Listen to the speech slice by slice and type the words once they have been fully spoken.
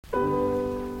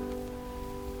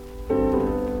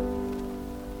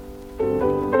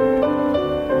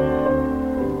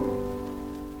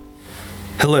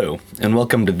Hello, and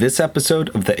welcome to this episode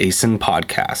of the ASIN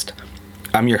podcast.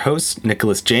 I'm your host,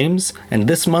 Nicholas James, and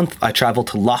this month I travel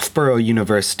to Loughborough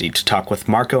University to talk with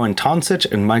Marko Antoncic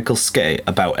and Michael Skay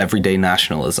about everyday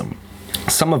nationalism.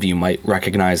 Some of you might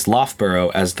recognize Loughborough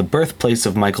as the birthplace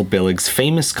of Michael Billig's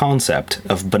famous concept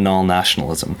of banal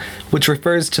nationalism, which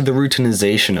refers to the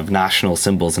routinization of national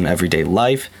symbols in everyday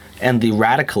life and the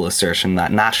radical assertion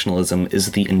that nationalism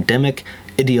is the endemic,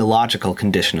 ideological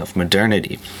condition of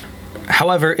modernity.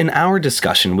 However, in our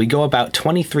discussion, we go about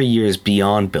 23 years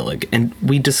beyond Billig, and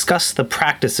we discuss the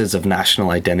practices of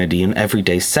national identity in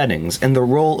everyday settings and the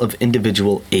role of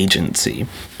individual agency.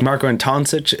 Marko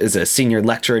Antoncic is a senior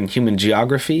lecturer in human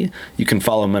geography. You can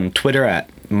follow him on Twitter at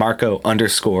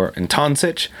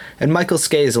Marko_Antoncic, and Michael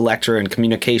Skay is a lecturer in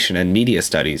communication and media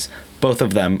studies. Both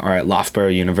of them are at Loughborough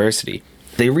University.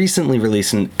 They recently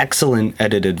released an excellent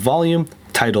edited volume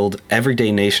titled Everyday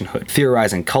Nationhood,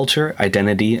 Theorizing Culture,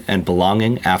 Identity, and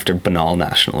Belonging After Banal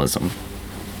Nationalism.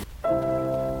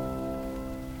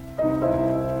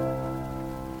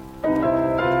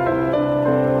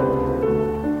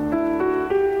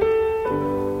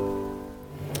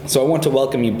 So I want to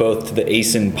welcome you both to the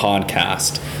ASIN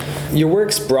podcast. Your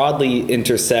works broadly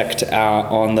intersect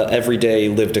on the everyday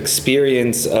lived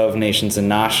experience of nations and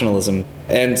nationalism.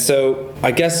 And so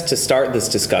I guess to start this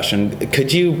discussion,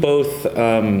 could you both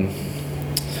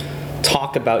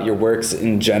talk about your works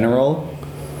in general?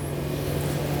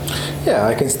 Yeah,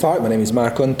 I can start. My name is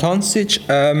Marko Antoncic.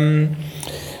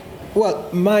 Well,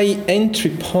 my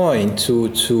entry point to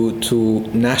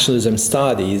nationalism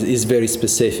studies is very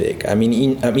specific. I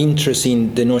mean, I'm interested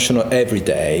in the notion of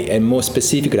everyday, and more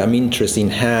specifically, I'm interested in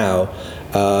how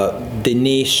the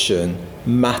nation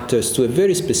matters to a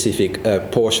very specific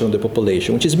portion of the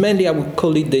population, which is mainly, I would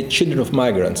call it the children of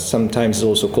migrants, sometimes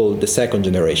also called the second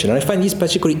generation. And I find this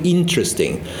particularly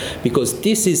interesting because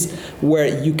this is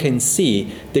where you can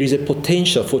see there is a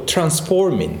potential for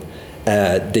transforming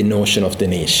the notion of the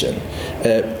nation.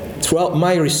 Throughout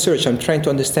my research, I'm trying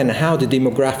to understand how the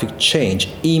demographic change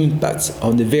impacts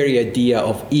on the very idea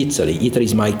of Italy. Italy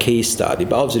is my case study,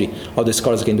 but obviously other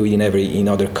scholars can do it in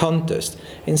other contexts.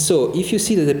 And so if you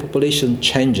see that the population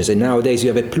changes, and nowadays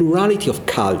you have a plurality of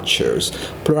cultures,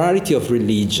 plurality of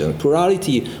religion,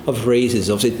 plurality of races,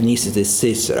 of ethnicities,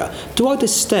 etc., to what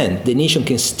extent the nation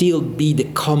can still be the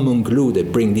common glue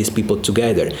that brings these people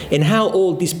together, and how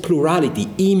all this plurality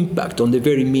impact on the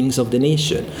very meanings of the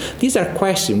nation. These are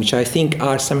questions which I think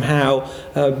are somehow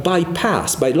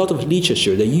bypassed by a lot of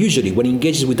literature that usually, when it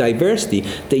engages with diversity,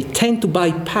 they tend to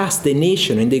bypass the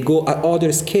nation and they go at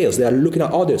other scales. They are looking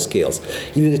at other scales,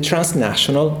 either the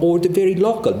transnational or the very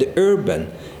local, the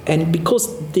urban. And because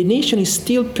the nation is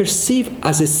still perceived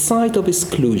as a site of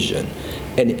exclusion.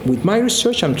 And with my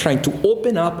research, I'm trying to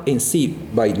open up and see,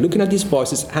 by looking at these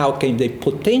voices, how can they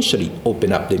potentially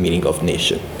open up the meaning of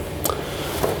nation.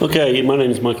 Okay, my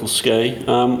name is Michael Skay.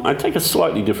 I take a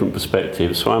slightly different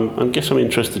perspective, so I guess I'm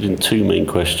interested in two main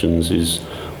questions. Is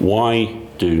why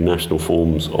do national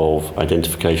forms of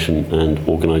identification and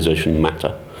organisation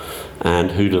matter?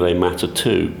 And who do they matter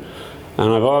to?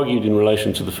 And I've argued in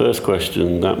relation to the first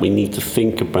question that we need to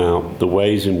think about the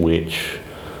ways in which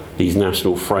these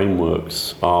national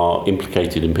frameworks are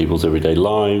implicated in people's everyday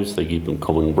lives. They give them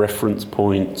common reference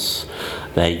points.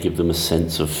 They give them a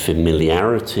sense of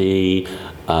familiarity.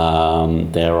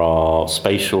 There are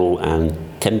spatial and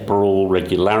temporal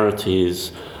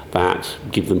regularities that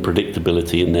give them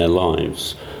predictability in their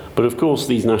lives. But of course,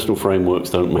 these national frameworks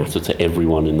don't matter to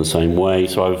everyone in the same way,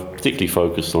 so I've particularly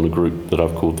focused on a group that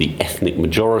I've called the ethnic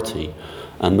majority,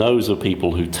 and those are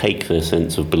people who take their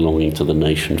sense of belonging to the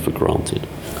nation for granted.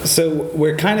 So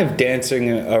we're kind of dancing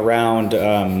around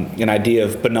an idea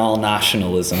of banal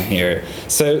nationalism here.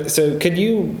 So could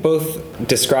you both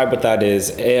describe what that is,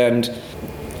 and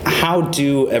how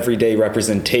do everyday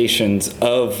representations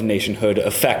of nationhood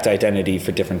affect identity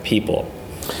for different people?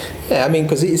 Yeah, I mean,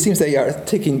 because it seems that you are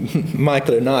taking,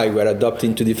 Michael and I, we are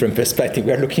adopting two different perspectives.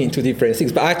 We are looking into different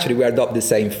things, but actually we adopt the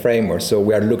same framework. So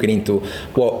we are looking into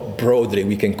what broadly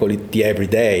we can call it the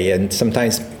everyday. And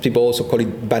sometimes people also call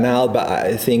it banal, but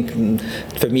I think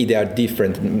for me they are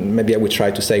different. Maybe I would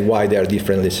try to say why they are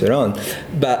different later on.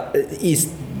 But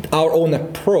is our own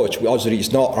approach, obviously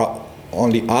it's not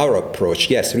only our approach.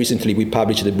 Yes, recently we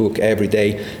published the book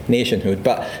Everyday Nationhood,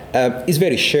 but it's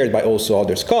very shared by also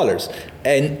other scholars.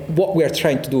 And what we are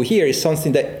trying to do here is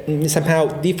something that is somehow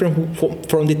different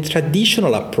from the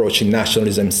traditional approach in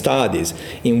nationalism studies,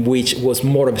 in which it was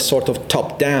more of a sort of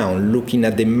top-down, looking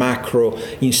at the macro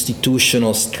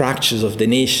institutional structures of the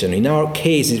nation. In our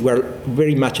cases, we're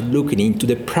very much looking into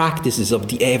the practices of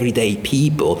the everyday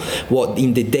people, what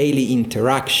in the daily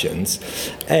interactions.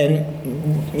 And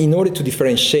in order to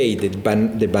differentiate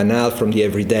the banal from the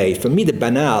everyday, for me the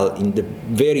banal, in the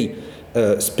very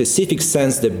specific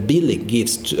sense that Billig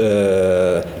gives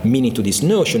meaning to this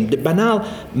notion, the banal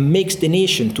makes the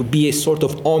nation to be a sort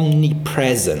of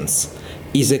omnipresence,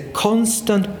 is a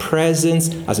constant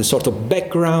presence as a sort of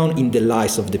background in the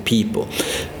lives of the people.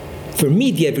 For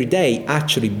me, the everyday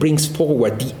actually brings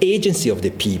forward the agency of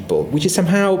the people, which is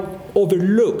somehow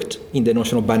overlooked in the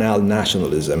notion of banal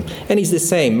nationalism. And it's the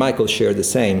same, Michael shared the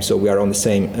same, so we are on the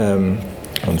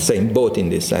same boat in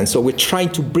this sense. So we're trying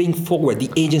to bring forward the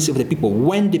agency of the people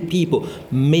when the people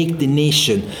make the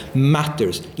nation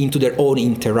matters into their own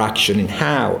interaction, and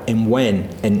how and when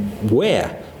and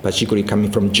where, particularly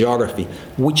coming from geography,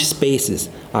 which spaces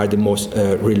are the most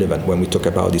relevant when we talk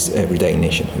about this everyday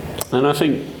nationhood. And I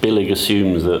think Billig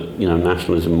assumes that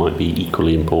nationalism might be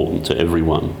equally important to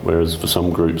everyone, whereas for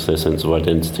some groups their sense of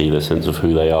identity, their sense of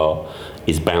who they are,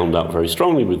 is bound up very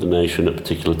strongly with the nation at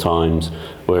particular times,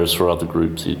 whereas for other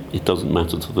groups it doesn't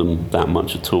matter to them that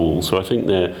much at all. So I think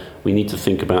we need to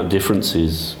think about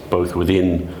differences both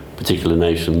within particular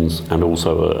nations and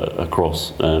also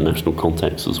across national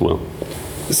contexts as well.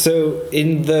 So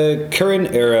in the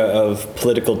current era of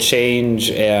political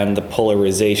change and the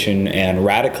polarization and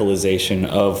radicalization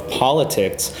of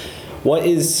politics, what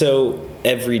is so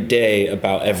everyday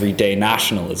about everyday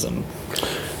nationalism?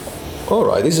 All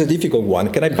right, this is a difficult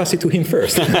one. Can I pass it to him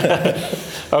first?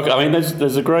 Okay, I mean,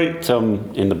 there's a great,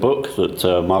 in the book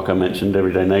that Marco mentioned,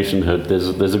 Everyday Nationhood,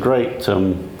 there's a great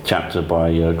chapter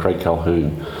by Craig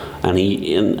Calhoun,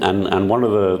 and one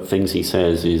of the things he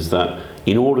says is that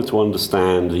in order to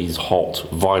understand these hot,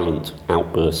 violent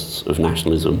outbursts of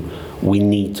nationalism, we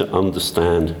need to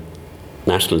understand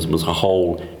nationalism as a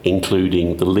whole,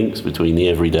 including the links between the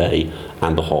everyday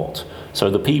and the hot. So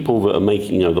the people that are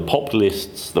making, the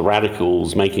populists, the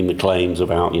radicals, making the claims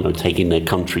about, taking their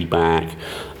country back,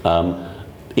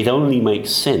 it only makes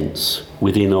sense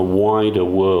within a wider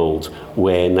world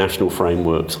where national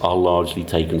frameworks are largely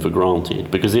taken for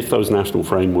granted. Because if those national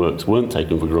frameworks weren't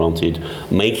taken for granted,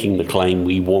 making the claim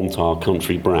we want our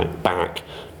country back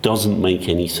doesn't make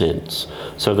any sense.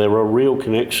 So there are real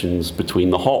connections between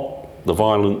the hot, the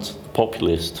violent, the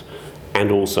populist, and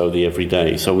also the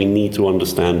everyday. So we need to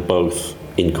understand both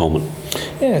in common.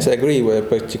 Yes, I agree.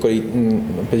 Particularly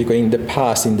in the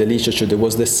past, in the literature, there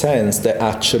was the sense that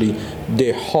actually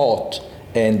the hot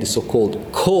and the so-called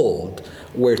cold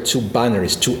were two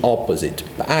binaries, two opposite.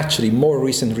 But actually, more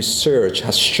recent research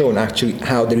has shown actually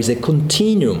how there is a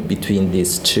continuum between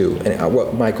these two. And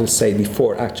what Michael said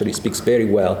before actually speaks very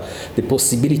well. The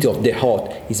possibility of the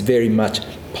hot is very much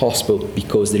possible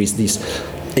because there is this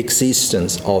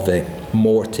existence of a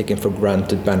more taken for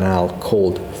granted, banal,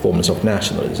 cold forms of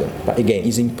nationalism. But again,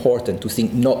 it's important to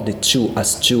think not the two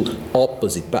as two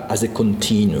opposite, but as a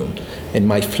continuum, and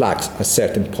might flex at a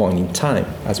certain point in time,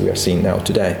 as we are seeing now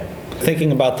today.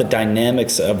 Thinking about the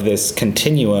dynamics of this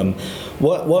continuum,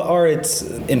 what are its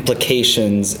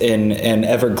implications in an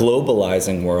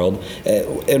ever-globalizing world,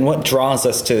 and what draws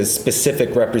us to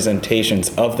specific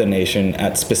representations of the nation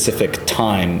at specific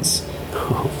times?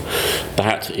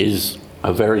 That is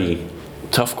a very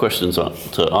tough question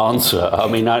to answer. I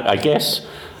mean, I guess,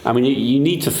 you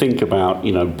need to think about,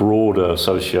 broader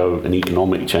socio and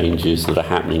economic changes that are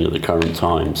happening at the current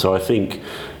time. So I think,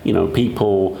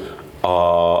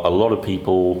 a lot of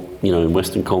people, in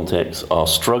Western contexts are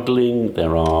struggling.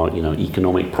 There are,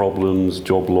 economic problems,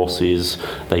 job losses.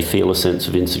 They feel a sense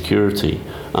of insecurity.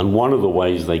 And one of the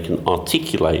ways they can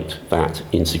articulate that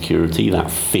insecurity, that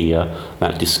fear,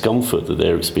 that discomfort that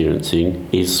they're experiencing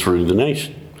is through the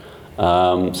nation.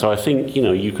 So I think,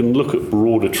 you can look at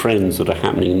broader trends that are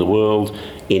happening in the world.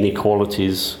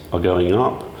 Inequalities are going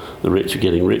up. The rich are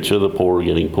getting richer, the poor are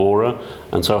getting poorer.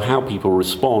 And so how people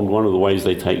respond, one of the ways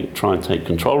they try and take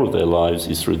control of their lives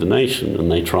is through the nation.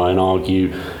 And they try and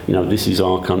argue, this is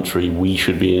our country, we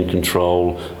should be in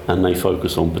control, and they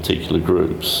focus on particular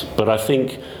groups. But I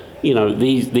think,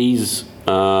 these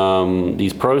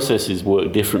processes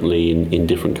work differently in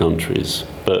different countries.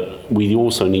 But we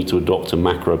also need to adopt a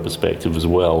macro perspective as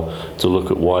well to look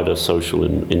at wider social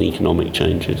and economic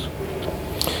changes.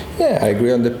 Yeah, I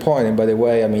agree on the point. And by the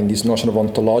way, I mean, this notion of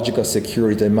ontological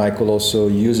security that Michael also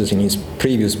uses in his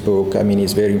previous book, I mean,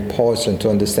 is very important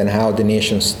to understand how the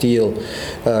nation still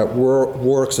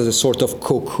works as a sort of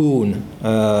cocoon,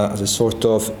 as a sort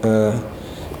of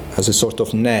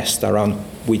nest around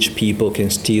which people can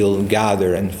still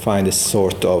gather and find a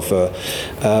sort of.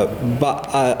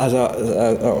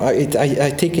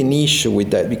 I take an issue with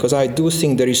that because I do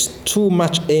think there is too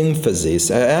much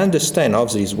emphasis. I understand,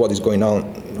 obviously, is what is going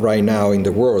on right now in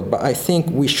the world, but I think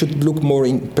we should look more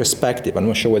in perspective. I'm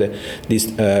not sure whether this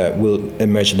will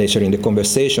emerge later in the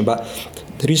conversation, but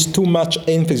there is too much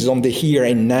emphasis on the here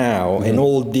and now, and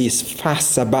all this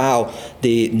fuss about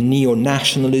the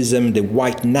neo-nationalism, the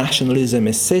white nationalism,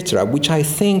 etc., which I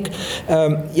think,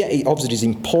 it obviously is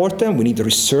important. We need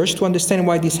research to understand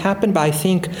why this happened, but I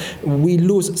think we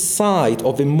lose sight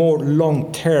of a more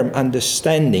long-term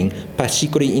understanding,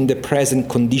 particularly in the present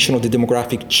condition of the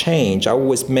demographic change. I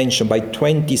always mention by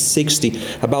 2060,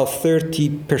 about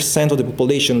 30% of the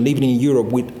population living in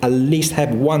Europe will at least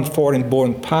have one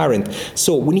foreign-born parent.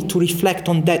 So we need to reflect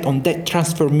on that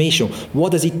transformation.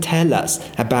 What does it tell us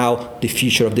about the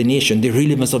future of the nation, the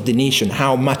relevance of the nation,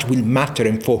 how much will matter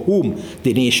and for whom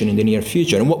the nation in the near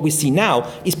future? And what we see now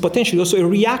is potentially also a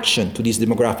reaction to this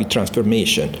demographic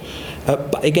transformation.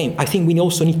 But again, I think we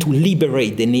also need to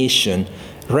liberate the nation,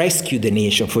 rescue the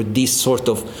nation for this sort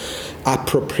of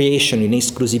appropriation in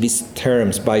exclusivist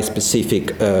terms by a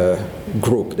specific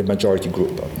group, the majority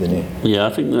group of the nation. Yeah,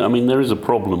 I mean, there is a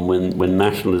problem when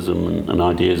nationalism and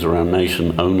ideas around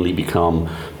nation only become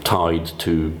tied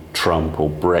to Trump or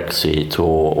Brexit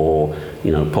or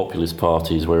populist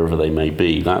parties, wherever they may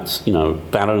be. That's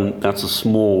that's a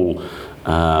small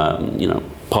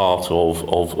part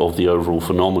of the overall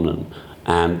phenomenon.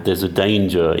 And there's a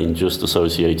danger in just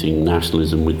associating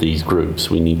nationalism with these groups.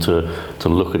 We need to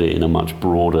look at it in a much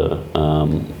broader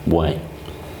way.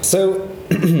 So,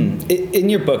 in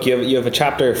your book, you have a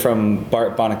chapter from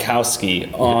Bart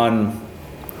Bonikowski on,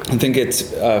 I think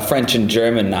it's French and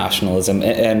German nationalism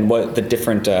and what the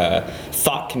different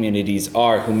thought communities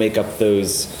are who make up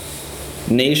those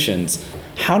nations.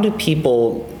 How do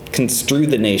people construe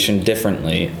the nation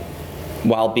differently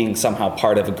while being somehow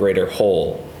part of a greater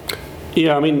whole?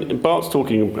 Yeah, I mean, Bart's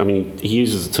talking, he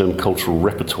uses the term cultural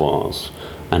repertoires,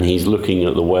 and he's looking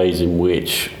at the ways in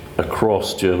which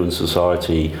across German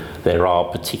society there are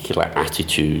particular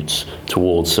attitudes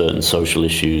towards certain social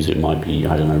issues. It might be,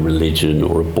 religion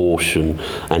or abortion,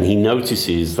 and he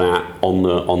notices that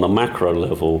on the macro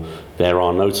level there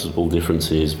are noticeable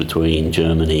differences between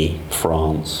Germany,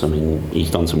 France. I mean,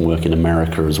 he's done some work in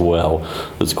America as well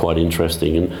that's quite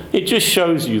interesting, and it just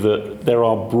shows you that there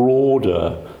are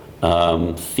broader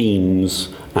themes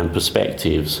and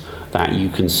perspectives that you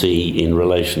can see in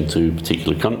relation to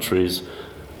particular countries.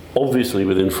 Obviously,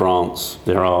 within France,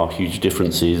 there are huge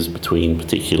differences between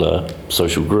particular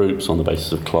social groups on the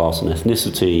basis of class and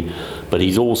ethnicity, but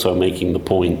he's also making the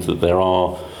point that there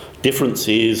are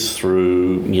differences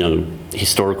through,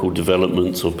 historical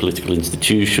developments of political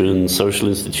institutions, social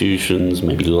institutions,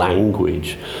 maybe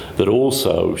language, that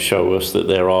also show us that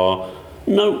there are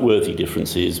noteworthy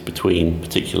differences between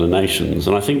particular nations.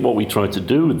 And I think what we try to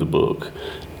do with the book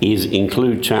is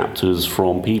include chapters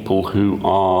from people who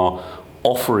are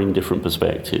offering different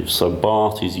perspectives. So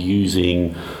Bart is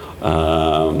using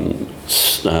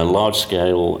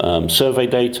large-scale survey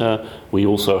data. We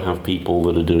also have people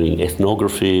that are doing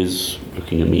ethnographies,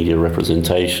 looking at media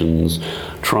representations,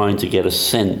 trying to get a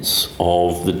sense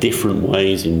of the different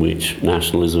ways in which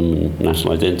nationalism and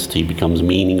national identity becomes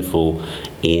meaningful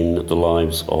in the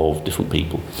lives of different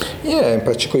people. Yeah, and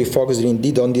particularly focusing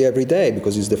indeed on the everyday,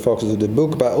 because it's the focus of the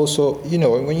book, but also,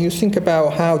 when you think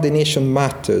about how the nation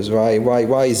matters, right?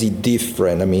 Why is it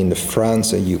different? I mean,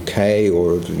 France and UK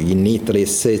or in Italy,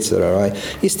 etc., right?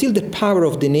 It's still the power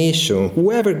of the nation.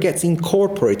 Whoever gets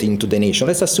incorporated into the nation,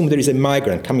 let's assume there is a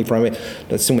migrant coming from let's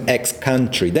assume X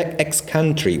country. That X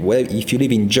country, well, if you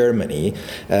live in Germany,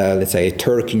 let's say a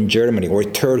Turk in Germany, or a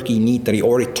Turk in Italy,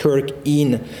 or a Turk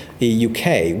in the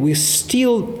UK, we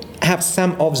still have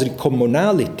some obviously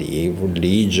commonality,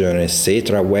 religion,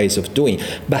 etc., ways of doing,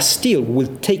 but still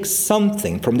will take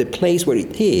something from the place where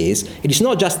it is. It is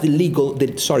not just the legal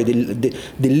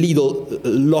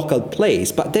local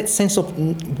place, but that sense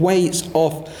of ways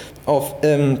of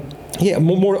Yeah,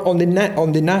 more on the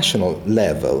national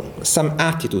level, some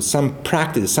attitudes, some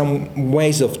practices, some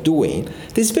ways of doing.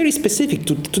 This is very specific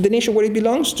to the nation where it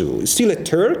belongs to. It's still a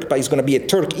Turk, but it's going to be a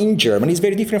Turk in Germany. It's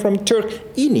very different from a Turk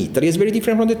in Italy. It's very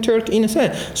different from the Turk in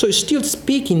Spain. So it's still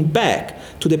speaking back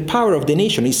to the power of the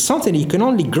nation. It's something you can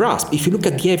only grasp if you look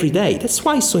at the everyday. That's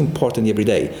why it's so important, the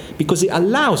everyday, because it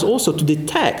allows also to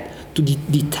detect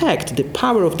the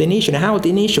power of the nation, how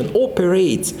the nation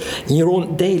operates in your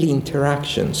own daily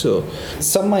interaction. So,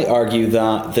 some might argue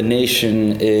that the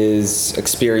nation is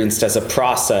experienced as a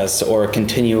process or a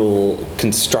continual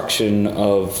construction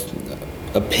of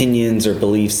opinions or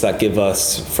beliefs that give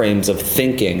us frames of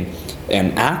thinking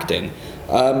and acting,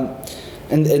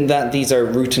 and that these are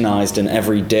routinized in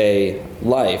everyday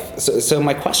life. So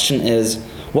my question is,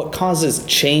 what causes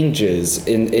changes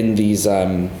in these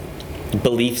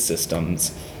belief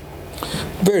systems?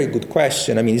 Very good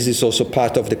question. I mean, this is also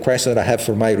part of the question that I have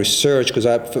for my research, because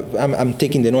I'm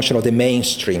taking the notion of the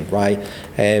mainstream, right?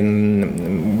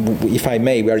 And if I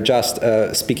may, we are just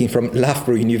speaking from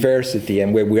Loughborough University,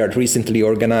 and where we had recently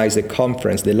organized a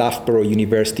conference. The Loughborough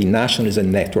University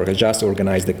Nationalism Network has just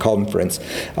organized a conference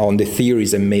on the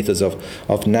theories and methods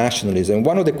of nationalism. And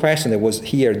one of the questions that was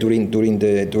here during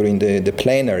the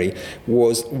plenary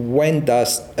was, when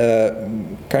does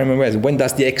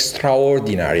the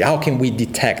extraordinary, how can we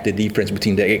detect the difference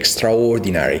between the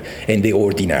extraordinary and the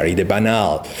ordinary, the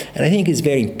banal? And I think it's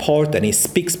very important. It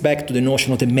speaks back to the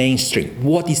notion of the mainstream.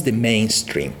 What is the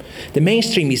mainstream? The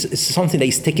mainstream is something that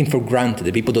is taken for granted,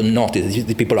 that people don't notice,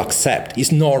 that people accept.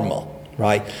 It's normal,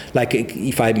 right? Like,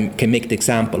 if I can make the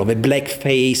example of a black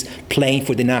face playing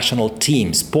for the national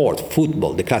team, sport,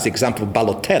 football, the classic example of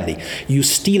Balotelli, you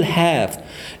still have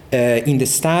in the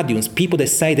stadiums people that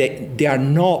say that they are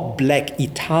not black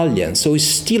Italians, so it's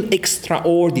still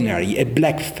extraordinary, a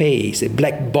black face, a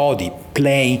black body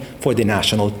playing for the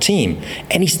national team.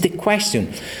 And it's the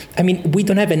question. I mean, we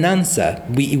don't have an answer.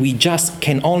 We just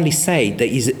can only say that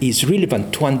it's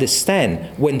relevant to understand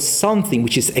when something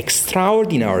which is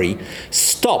extraordinary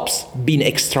stops being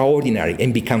extraordinary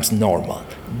and becomes normal.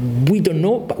 We don't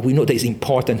know, but we know that it's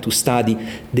important to study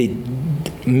the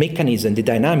mechanism, the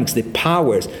dynamics, the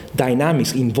powers,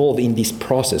 dynamics involved in this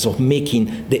process of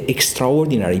making the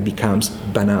extraordinary becomes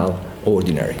banal,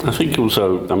 ordinary. I think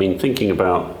also, thinking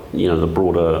about, the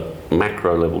broader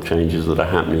macro level changes that are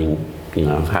happening,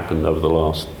 have happened over the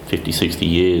last 50, 60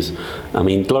 years.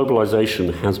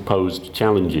 Globalization has posed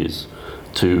challenges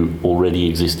to already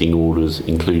existing orders,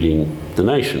 including the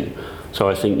nation. So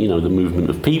I think, the movement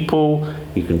of people,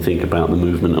 you can think about the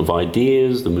movement of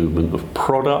ideas, the movement of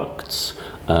products,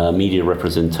 media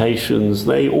representations,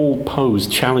 they all pose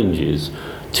challenges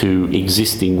to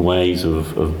existing ways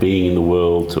of being in the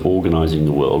world, to organizing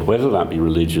the world, whether that be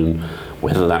religion,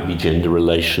 whether that be gender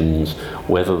relations,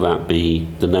 whether that be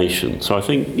the nation. So I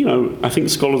think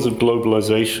scholars of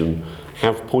globalization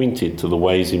have pointed to the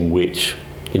ways in which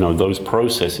those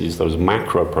processes, those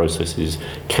macro processes,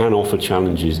 can offer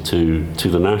challenges to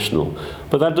the national.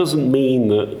 But that doesn't mean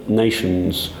that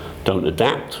nations don't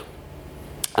adapt,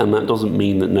 and that doesn't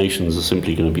mean that nations are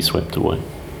simply going to be swept away.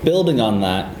 Building on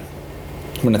that,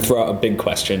 I'm going to throw out a big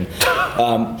question.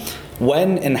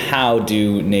 When and how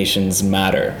do nations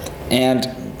matter? And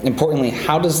importantly,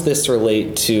 how does this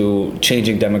relate to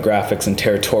changing demographics and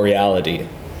territoriality?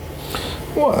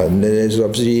 Well, there's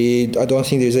obviously, I don't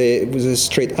think there's a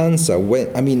straight answer.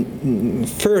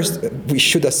 First, we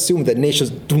should assume that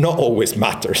nations do not always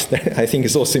matter. I think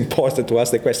it's also important to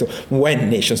ask the question when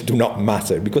nations do not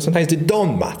matter, because sometimes they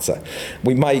don't matter.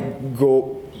 We might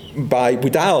go by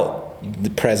without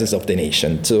the presence of the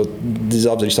nation. So this is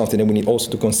obviously something that we need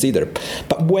also to consider.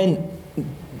 But when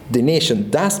the nation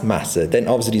does matter, then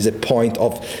obviously is a point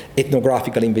of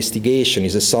ethnographical investigation,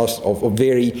 is a source of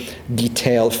very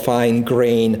detailed,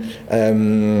 fine-grained,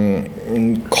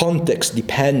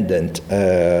 context-dependent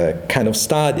kind of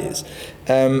studies.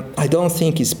 I don't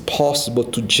think it's possible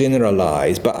to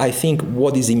generalize, but I think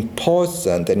what is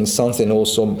important, and it's something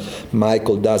also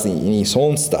Michael does in his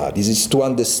own studies, is to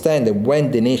understand that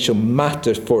when the nation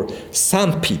matters for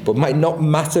some people, might not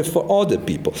matter for other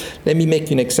people. Let me make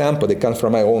you an example that comes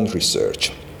from my own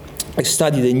research. I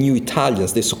studied the New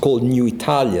Italians, the so-called New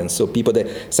Italians, so people that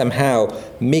somehow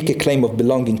make a claim of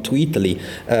belonging to Italy,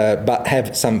 but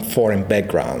have some foreign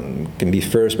background. Can be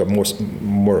first, but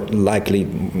more likely,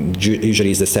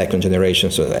 usually is the second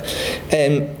generation. So that,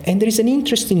 and there is an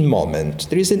interesting moment.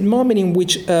 There is a moment in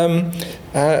which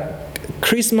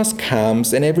Christmas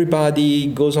comes and everybody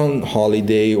goes on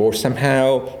holiday or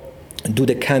somehow do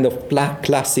the kind of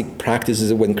classic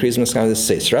practices when Christmas comes,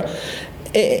 etc.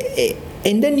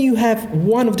 And then you have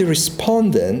one of the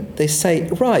respondents, they say,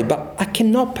 right, but I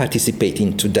cannot participate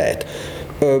into that.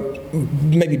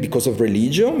 Maybe because of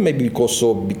religion, maybe because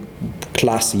of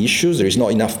class issues, there is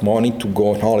not enough money to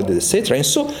go on holiday, etc. And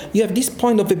so you have this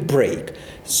point of a break.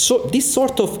 So this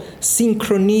sort of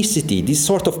synchronicity, this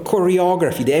sort of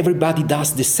choreography that everybody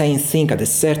does the same thing at a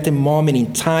certain moment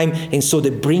in time, and so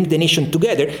they bring the nation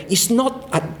together, is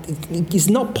not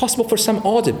possible for some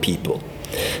other people.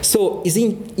 So it's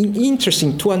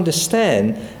interesting to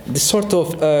understand the sort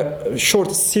of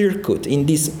short circuit in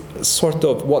this sort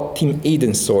of what Tim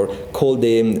Edensor called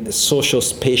the social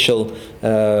spatial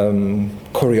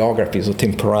choreographies or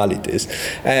temporalities.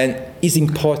 And it's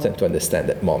important to understand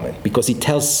that moment because it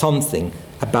tells something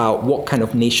about what kind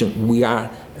of nation we are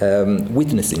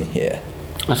witnessing here.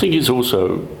 I think it's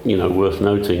also, worth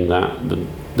noting that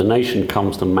the nation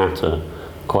comes to matter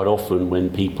quite often when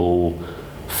people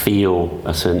feel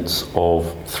a sense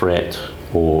of threat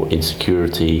or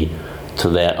insecurity to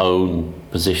their own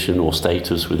position or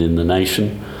status within the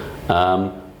nation.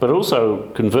 But also,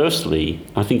 conversely,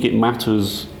 I think it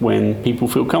matters when people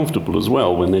feel comfortable as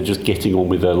well, when they're just getting on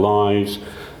with their lives.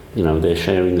 They're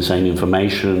sharing the same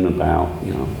information about,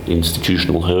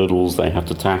 institutional hurdles they have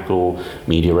to tackle,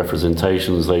 media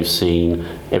representations they've seen,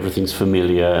 everything's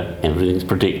familiar, everything's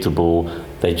predictable,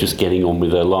 they're just getting on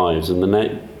with their lives. And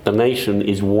the nation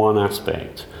is one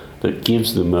aspect that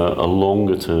gives them a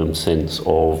longer-term sense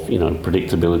of,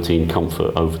 predictability and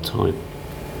comfort over time.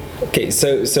 Okay,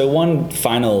 so one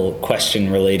final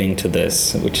question relating to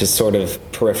this, which is sort of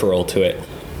peripheral to it.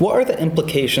 What are the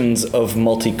implications of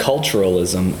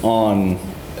multiculturalism on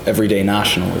everyday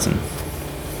nationalism?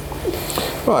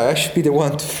 Well, I should be the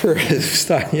one to first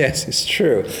start. Yes, it's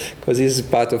true, because this is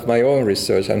part of my own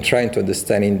research. I'm trying to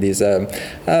understand in this.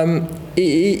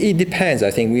 It depends.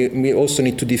 I think we also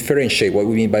need to differentiate what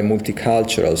we mean by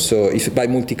multicultural. So if by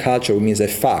multicultural means a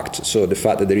fact, so the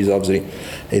fact that there is obviously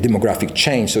a demographic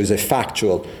change, so it's a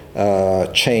factual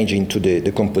change into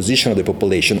the composition of the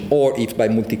population, or if by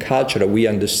multicultural we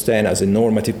understand as a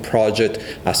normative project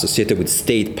associated with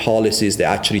state policies that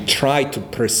actually try to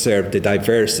preserve the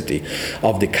diversity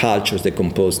of the cultures that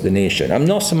compose the nation. I'm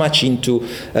not so much into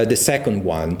the second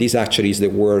one. This actually is the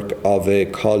work of a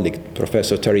colleague,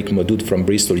 Professor Tariq Modood from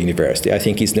Bristol University. I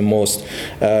think it's the most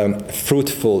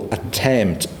fruitful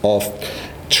attempt of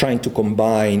trying to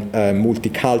combine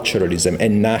multiculturalism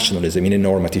and nationalism in a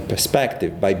normative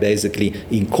perspective by basically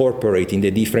incorporating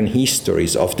the different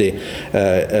histories of the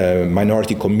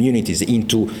minority communities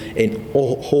into an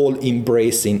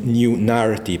whole-embracing new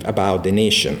narrative about the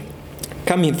nation.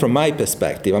 Coming from my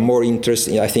perspective, I'm more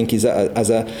interested, I think, as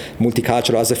a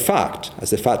multicultural as a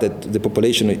fact that the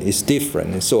population is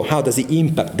different. And so how does it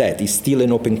impact that? It's still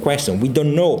an open question. We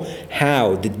don't know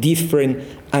how the different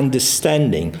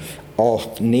understanding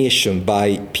of nation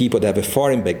by people that have a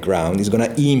foreign background is going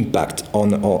to impact on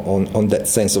that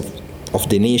sense of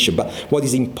the nation. But what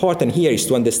is important here is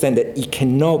to understand that it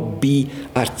cannot be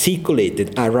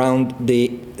articulated around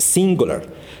the singular.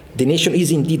 The nation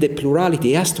is indeed a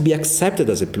plurality. It has to be accepted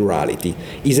as a plurality.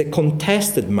 It's a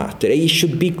contested matter. It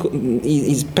should be.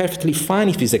 It's perfectly fine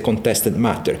if it's a contested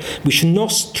matter. We should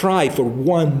not strive for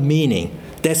one meaning.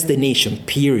 That's the nation,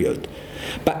 period.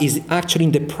 But it's actually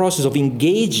in the process of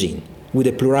engaging with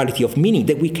a plurality of meaning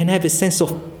that we can have a sense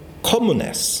of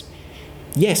commonness.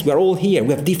 Yes, we are all here.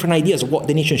 We have different ideas of what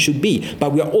the nation should be,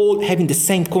 but we are all having the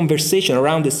same conversation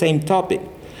around the same topic.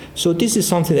 So this is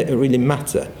something that really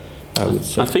matters, I would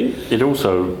say. I think it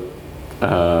also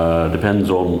depends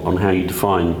on how you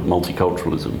define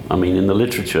multiculturalism. I mean, in the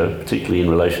literature, particularly in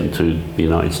relation to the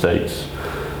United States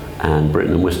and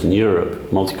Britain and Western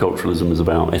Europe, multiculturalism is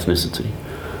about ethnicity.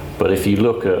 But if you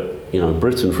look at,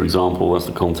 Britain, for example, that's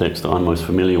the context that I'm most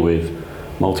familiar with.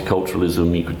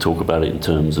 Multiculturalism, you could talk about it in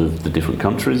terms of the different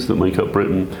countries that make up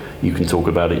Britain. You can talk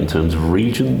about it in terms of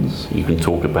regions. You can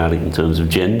talk about it in terms of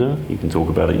gender. You can talk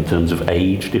about it in terms of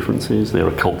age differences. There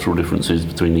are cultural differences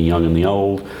between the young and the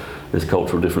old. There's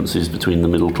cultural differences between the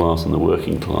middle class and the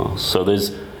working class. So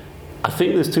I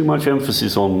think there's too much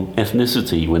emphasis on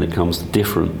ethnicity when it comes to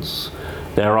difference.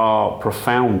 There are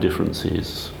profound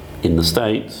differences in the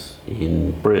States,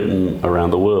 in Britain, around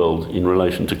the world, in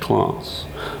relation to class.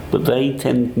 But they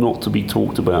tend not to be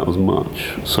talked about as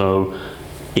much. So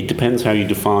it depends how you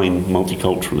define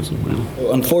multiculturalism,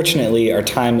 really. Unfortunately, our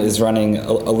time is running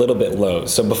a little bit low.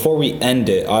 So before we end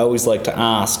it, I always like to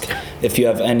ask if you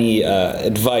have any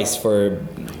advice for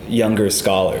younger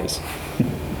scholars.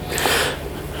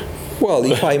 Well,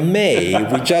 if I may,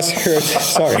 we just heard,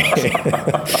 sorry.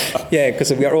 Yeah,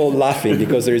 because we are all laughing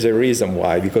because there is a reason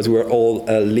why. Because we're all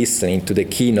listening to the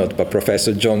keynote by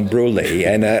Professor John Bruley,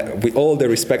 and with all the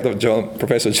respect of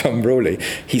Professor John Bruley,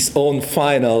 his own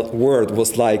final word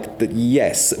was like,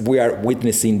 yes, we are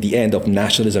witnessing the end of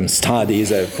nationalism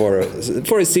studies for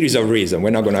a series of reasons.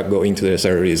 We're not going to go into the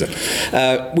several reasons.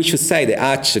 We should say that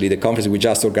actually the conference we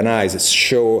just organized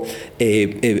show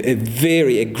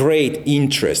a great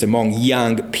interest among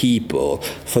young people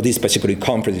for this particular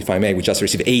conference, if I may. We just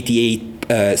received 88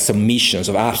 submissions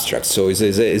of abstracts, so there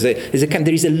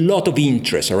is a lot of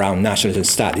interest around nationalism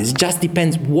studies. It just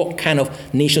depends what kind of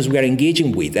nations we are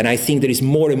engaging with, and I think there is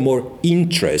more and more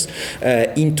interest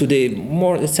into the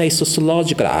more, let's say,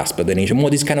 sociological aspect of the nation, more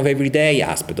this kind of everyday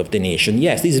aspect of the nation.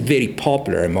 Yes, this is very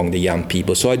popular among the young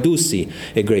people, so I do see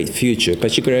a great future,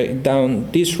 particularly down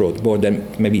this road, more than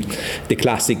maybe the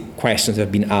classic questions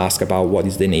have been asked about what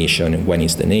is the nation and when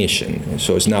is the nation.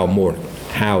 So it's now more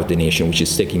how the nation, which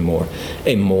is taking more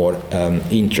and more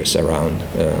interest around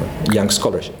young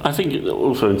scholarship. I think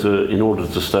also in order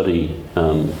to study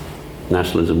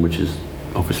nationalism, which is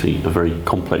obviously a very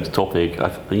complex topic,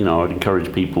 I'd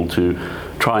encourage people to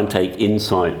try and take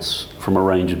insights from a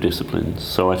range of disciplines.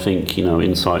 So I think,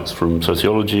 insights from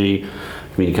sociology,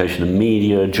 communication and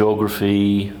media,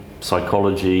 geography,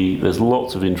 psychology. There's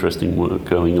lots of interesting work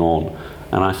going on.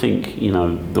 And I think,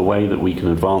 the way that we can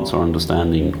advance our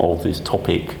understanding of this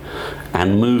topic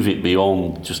and move it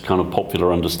beyond just kind of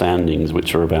popular understandings,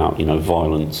 which are about,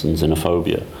 violence and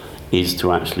xenophobia, is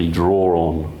to actually draw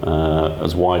on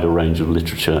as wide a range of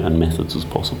literature and methods as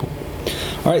possible.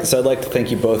 All right, so I'd like to thank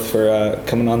you both for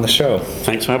coming on the show.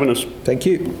 Thanks for having us. Thank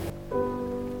you.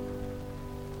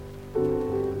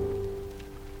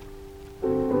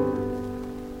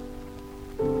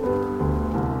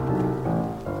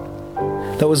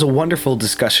 That was a wonderful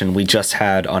discussion we just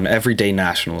had on everyday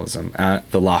nationalism at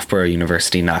the Loughborough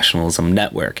University Nationalism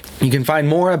Network. You can find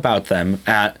more about them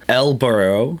at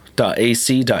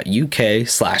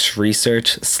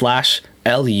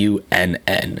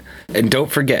lborough.ac.uk/research/LUNN. And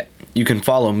don't forget, you can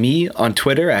follow me on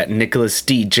Twitter at Nicholas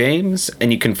D. James,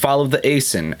 and you can follow the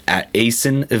ASIN at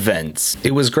ASIN Events.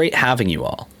 It was great having you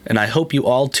all, and I hope you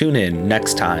all tune in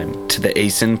next time to the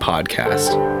ASIN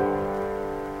podcast.